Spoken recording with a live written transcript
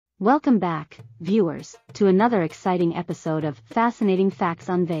Welcome back, viewers, to another exciting episode of Fascinating Facts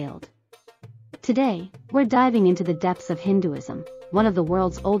Unveiled. Today, we're diving into the depths of Hinduism, one of the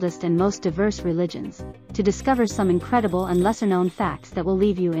world's oldest and most diverse religions, to discover some incredible and lesser-known facts that will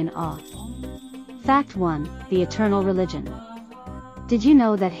leave you in awe. Fact 1: The Eternal Religion. Did you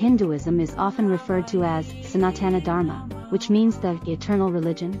know that Hinduism is often referred to as Sanatana Dharma, which means the eternal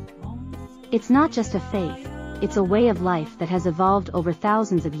religion? It's not just a faith. It's a way of life that has evolved over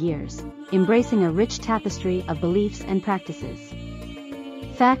thousands of years, embracing a rich tapestry of beliefs and practices.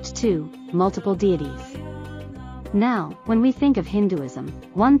 Fact 2: Multiple deities. Now, when we think of Hinduism,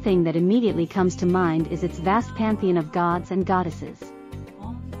 one thing that immediately comes to mind is its vast pantheon of gods and goddesses.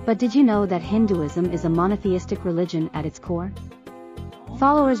 But did you know that Hinduism is a monotheistic religion at its core?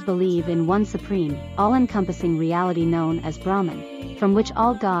 Followers believe in one supreme, all-encompassing reality known as Brahman, from which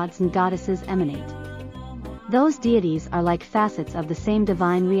all gods and goddesses emanate. Those deities are like facets of the same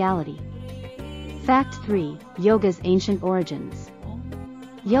divine reality. Fact 3: Yoga's ancient origins.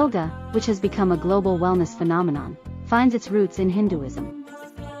 Yoga, which has become a global wellness phenomenon, finds its roots in Hinduism.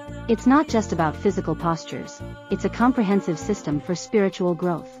 It's not just about physical postures, it's a comprehensive system for spiritual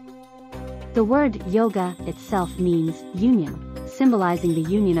growth. The word yoga itself means union, symbolizing the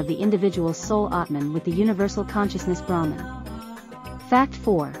union of the individual soul Atman with the universal consciousness Brahman. Fact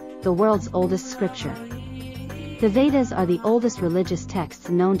 4: The world's oldest scripture. The Vedas are the oldest religious texts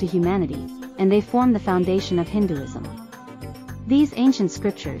known to humanity, and they form the foundation of Hinduism. These ancient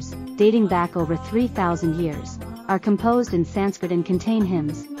scriptures, dating back over 3,000 years, are composed in Sanskrit and contain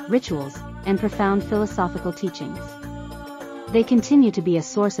hymns, rituals, and profound philosophical teachings. They continue to be a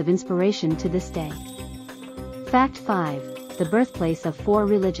source of inspiration to this day. Fact 5: The birthplace of 4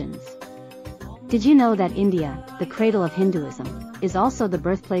 religions. Did you know that India, the cradle of Hinduism, is also the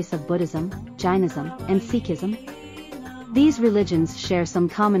birthplace of Buddhism, Jainism, and Sikhism? These religions share some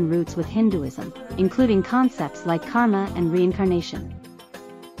common roots with Hinduism, including concepts like karma and reincarnation.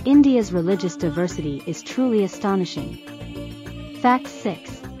 India's religious diversity is truly astonishing. Fact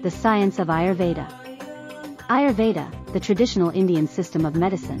 6: The science of Ayurveda. Ayurveda, the traditional Indian system of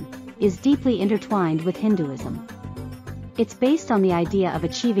medicine, is deeply intertwined with Hinduism. It's based on the idea of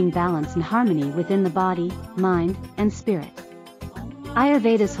achieving balance and harmony within the body, mind, and spirit.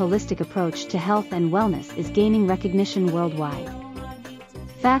 Ayurveda's holistic approach to health and wellness is gaining recognition worldwide.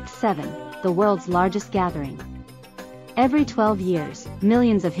 Fact 7: The world's largest gathering. Every 12 years,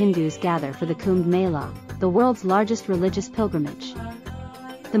 millions of Hindus gather for the Kumbh Mela, the world's largest religious pilgrimage.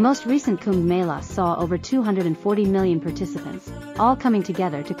 The most recent Kumbh Mela saw over 240 million participants, all coming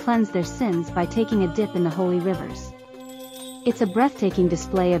together to cleanse their sins by taking a dip in the holy rivers. It's a breathtaking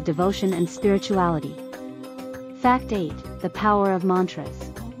display of devotion and spirituality. Fact 8: The power of mantras.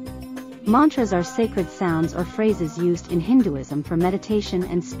 Mantras are sacred sounds or phrases used in Hinduism for meditation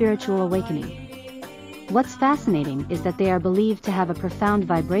and spiritual awakening. What's fascinating is that they are believed to have a profound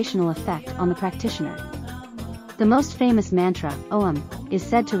vibrational effect on the practitioner. The most famous mantra, Om, is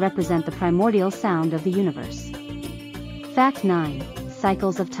said to represent the primordial sound of the universe. Fact 9: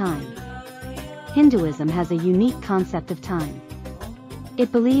 Cycles of time. Hinduism has a unique concept of time.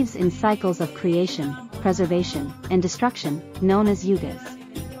 It believes in cycles of creation, preservation, and destruction, known as yugas.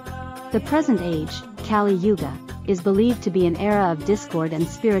 The present age, Kali Yuga, is believed to be an era of discord and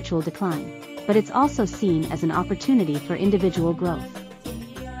spiritual decline, but it's also seen as an opportunity for individual growth.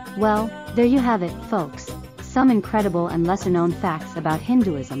 Well, there you have it, folks. Some incredible and lesser-known facts about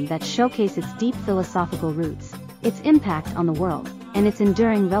Hinduism that showcase its deep philosophical roots, its impact on the world, and its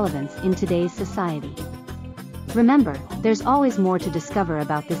enduring relevance in today's society. Remember, there's always more to discover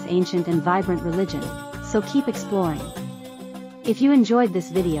about this ancient and vibrant religion, so keep exploring. If you enjoyed this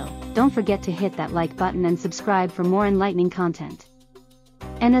video, don't forget to hit that like button and subscribe for more enlightening content.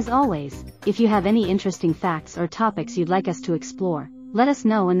 And as always, if you have any interesting facts or topics you'd like us to explore, let us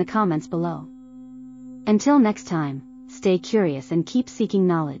know in the comments below. Until next time, stay curious and keep seeking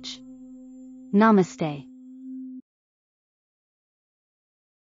knowledge. Namaste.